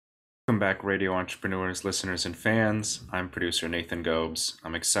Welcome back, radio entrepreneurs, listeners, and fans. I'm producer Nathan Gobes.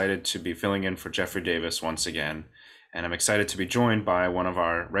 I'm excited to be filling in for Jeffrey Davis once again, and I'm excited to be joined by one of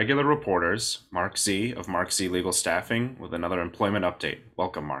our regular reporters, Mark Z of Mark Z Legal Staffing, with another employment update.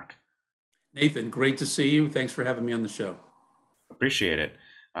 Welcome, Mark. Nathan, great to see you. Thanks for having me on the show. Appreciate it.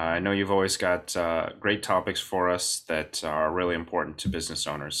 I know you've always got great topics for us that are really important to business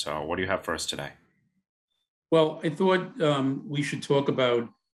owners. So what do you have for us today? Well, I thought we should talk about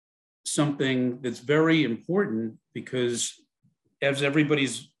something that's very important because as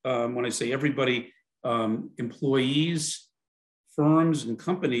everybody's, when I say everybody, employees, firms, and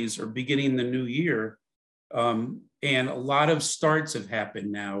companies are beginning the new year. And a lot of starts have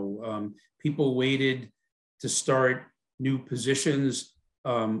happened now. People waited to start new positions.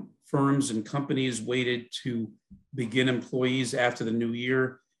 Firms and companies waited to begin employees after the new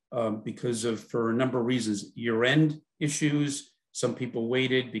year because of, for a number of reasons, year-end issues. Some people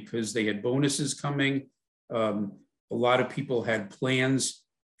waited because they had bonuses coming. A lot of people had plans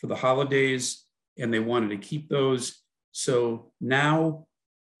for the holidays and they wanted to keep those. So now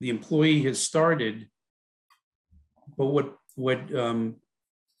the employee has started, but what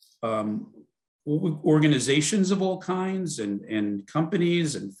organizations of all kinds and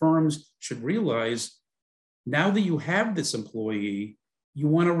companies and firms should realize, now that you have this employee, you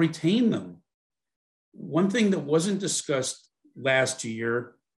want to retain them. One thing that wasn't discussed last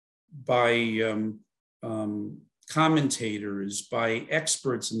year by commentators, by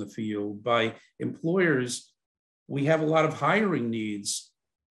experts in the field, by employers, we have a lot of hiring needs,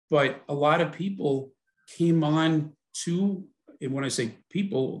 but a lot of people came on to, and when I say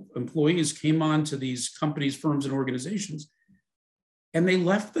people, employees came on to these companies, firms, and organizations, and they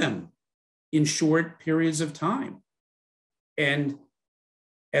left them in short periods of time. And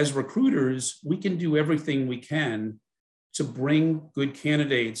as recruiters, we can do everything we can to bring good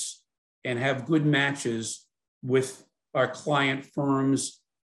candidates and have good matches with our client firms,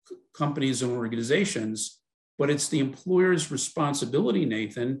 companies, and organizations. But it's the employer's responsibility,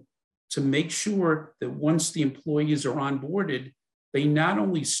 Nathan, to make sure that once the employees are onboarded, they not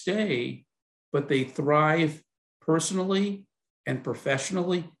only stay, but they thrive personally and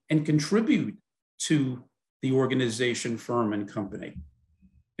professionally and contribute to the organization, firm, and company.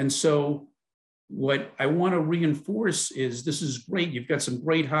 And so what I want to reinforce is, this is great. You've got some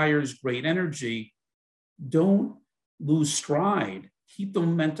great hires, great energy. Don't lose stride. Keep the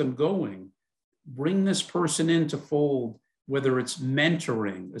momentum going. Bring this person into fold, whether it's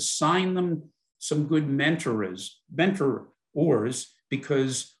mentoring, assign them some good mentors,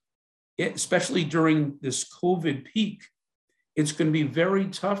 because especially during this COVID peak, it's going to be very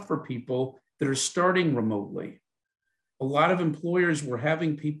tough for people that are starting remotely. A lot of employers were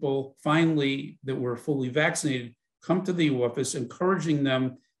having people finally that were fully vaccinated come to the office, encouraging them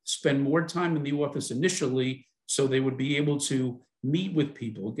to spend more time in the office initially so they would be able to meet with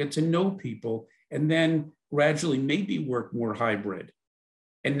people, get to know people, and then gradually maybe work more hybrid.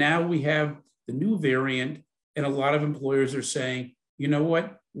 And now we have the new variant, and a lot of employers are saying, you know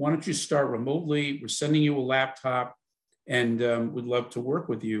what, why don't you start remotely? We're sending you a laptop and we'd love to work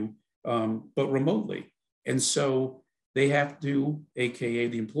with you, but remotely. And so they have to, AKA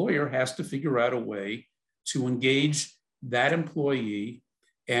the employer, has to figure out a way to engage that employee.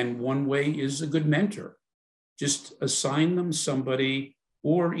 And one way is a good mentor. Just assign them somebody,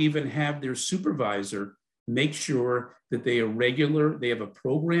 or even have their supervisor make sure that they have a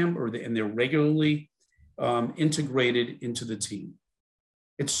program, and they're regularly integrated into the team.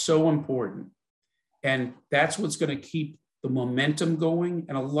 It's so important. And that's what's going to keep the momentum going.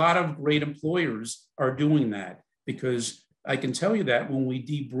 And a lot of great employers are doing that, because I can tell you that when we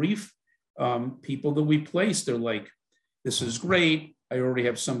debrief people that we place, they're like, this is great. I already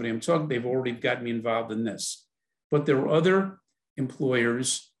have somebody I'm talking, they've already got me involved in this. But there are other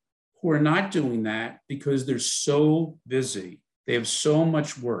employers who are not doing that because they're so busy. They have so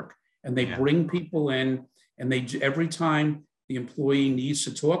much work, and they bring people in, and every time the employee needs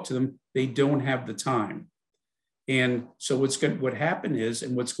to talk to them, they don't have the time. And so what's going to happen is,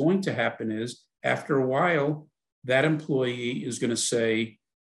 after a while, that employee is going to say,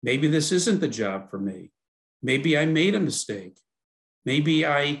 maybe this isn't the job for me. Maybe I made a mistake. Maybe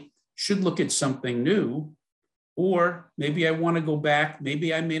I should look at something new, or maybe I want to go back.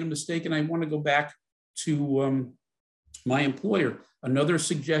 Maybe I made a mistake and I want to go back to my employer. Another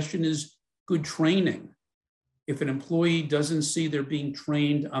suggestion is good training. If an employee doesn't see they're being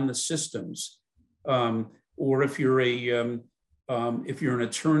trained on the systems, or if you're an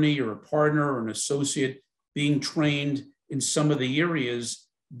attorney or a partner or an associate, being trained in some of the areas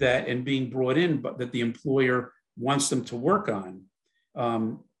and being brought in, but that the employer wants them to work on.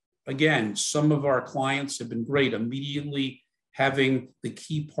 again, some of our clients have been great, immediately having the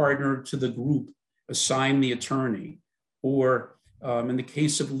key partner to the group assign the attorney, or in the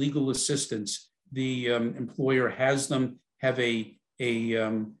case of legal assistance, the employer has them have a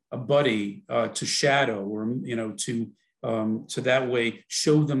buddy to shadow, or to that way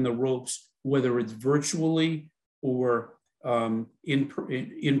show them the ropes, whether it's virtually or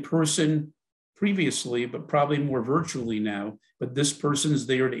in person previously, but probably more virtually now. But this person's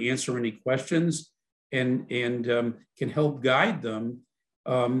there to answer any questions and can help guide them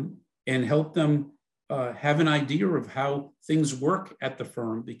and help them have an idea of how things work at the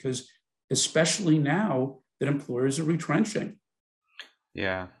firm, because especially now that employers are retrenching.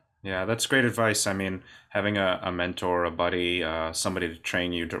 Yeah, yeah, that's great advice. I mean, having a mentor, a buddy, somebody to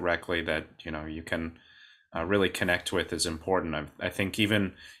train you directly that you can really connect with is important. I think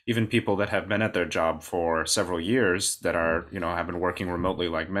even people that have been at their job for several years that are have been working remotely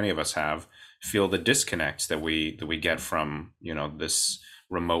like many of us have, feel the disconnect that we get from this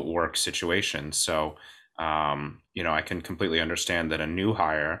remote work situation. So I can completely understand that a new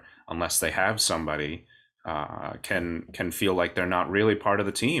hire, unless they have somebody, can feel like they're not really part of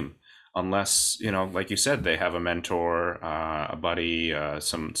the team unless like you said, they have a mentor, a buddy,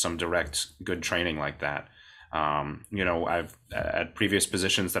 some direct good training like that. I've at previous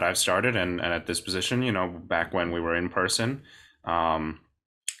positions that I've started and at this position, back when we were in person,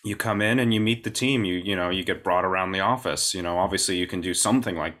 you come in and you meet the team, you get brought around the office. Obviously you can do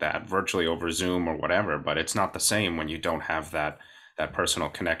something like that virtually over Zoom or whatever, but it's not the same when you don't have that personal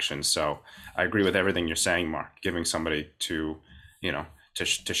connection. So I agree with everything you're saying, Mark. Giving somebody to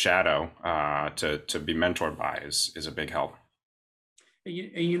shadow, to be mentored by is a big help.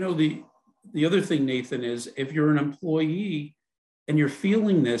 The other thing, Nathan, is if you're an employee and you're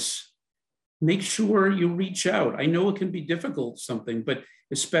feeling this, make sure you reach out. I know it can be difficult, but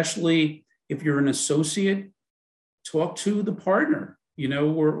especially if you're an associate, talk to the partner,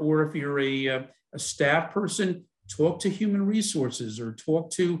 or if you're a staff person, talk to human resources or talk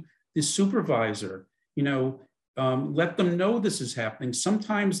to the supervisor, let them know this is happening.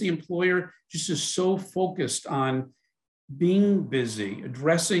 Sometimes the employer just is so focused on being busy,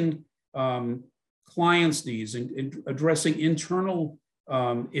 addressing clients' needs and addressing internal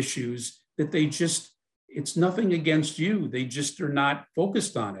issues that it's nothing against you. They just are not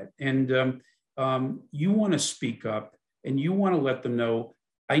focused on it. And you want to speak up and you want to let them know,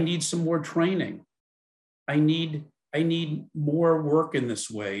 I need some more training. I need more work in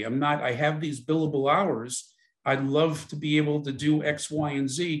this way. I have these billable hours. I'd love to be able to do X, Y, and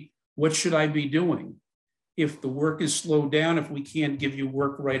Z. What should I be doing? If the work is slowed down, if we can't give you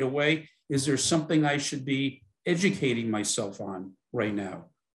work right away, is there something I should be educating myself on right now?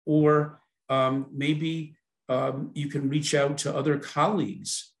 Or maybe you can reach out to other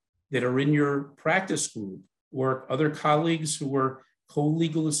colleagues that are in your practice group, or other colleagues who are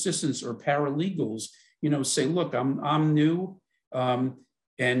co-legal assistants or paralegals. Say, look, I'm new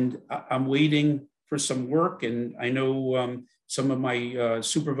and I'm waiting for some work, and I know some of my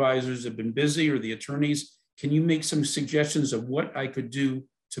supervisors have been busy, or the attorneys. Can you make some suggestions of what I could do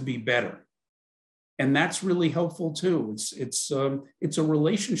to be better? And that's really helpful too. It's a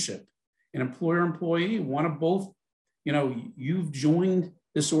relationship. An employer-employee want to both, you've joined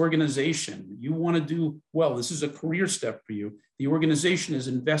this organization. You want to do well. This is a career step for you. The organization is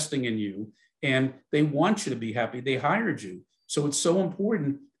investing in you and they want you to be happy. They hired you. So it's so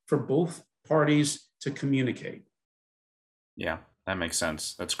important for both parties to communicate. Yeah, that makes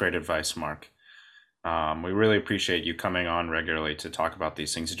sense. That's great advice, Mark. We really appreciate you coming on regularly to talk about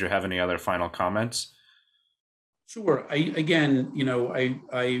these things. Did you have any other final comments? Sure.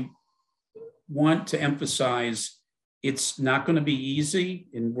 I want to emphasize it's not going to be easy,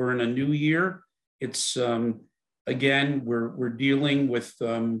 and we're in a new year. It's again, we're dealing with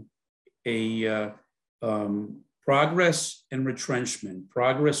progress and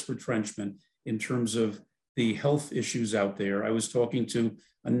retrenchment in terms of the health issues out there. I was talking to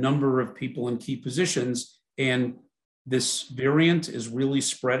a number of people in key positions, and this variant is really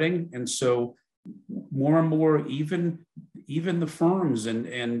spreading. And so more and more, even the firms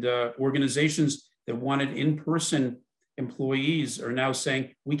and organizations that wanted in-person employees are now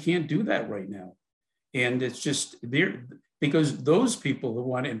saying, we can't do that right now. And it's just there because those people who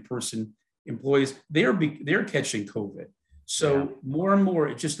want in-person employees, they're catching COVID. So more and more,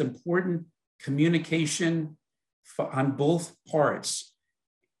 it's just important communication on both parts,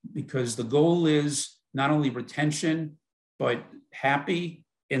 because the goal is not only retention, but happy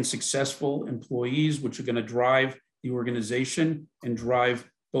and successful employees, which are going to drive the organization and drive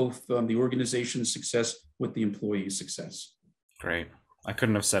both the organization's success with the employee's success. Great. I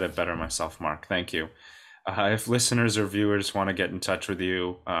couldn't have said it better myself, Mark. Thank you. If listeners or viewers want to get in touch with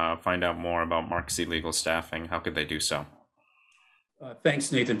you, find out more about Mark Z Legal Staffing, how could they do so?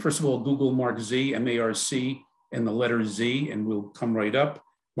 Thanks, Nathan. First of all, Google Mark Z, M-A-R-C, and the letter Z, and we'll come right up.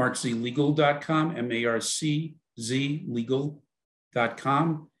 MarkZLegal.com, M-A-R-C-Z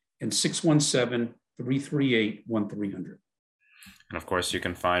legal.com, and 617-338-1300. And of course, you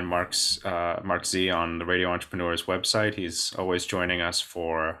can find Mark Z on the Radio Entrepreneurs website. He's always joining us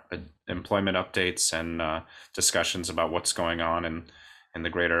for employment updates and discussions about what's going on in the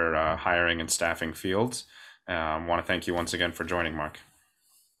greater hiring and staffing fields. I want to thank you once again for joining, Mark.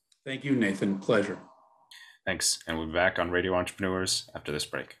 Thank you, Nathan. Pleasure. Thanks. And we'll be back on Radio Entrepreneurs after this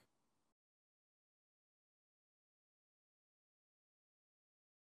break.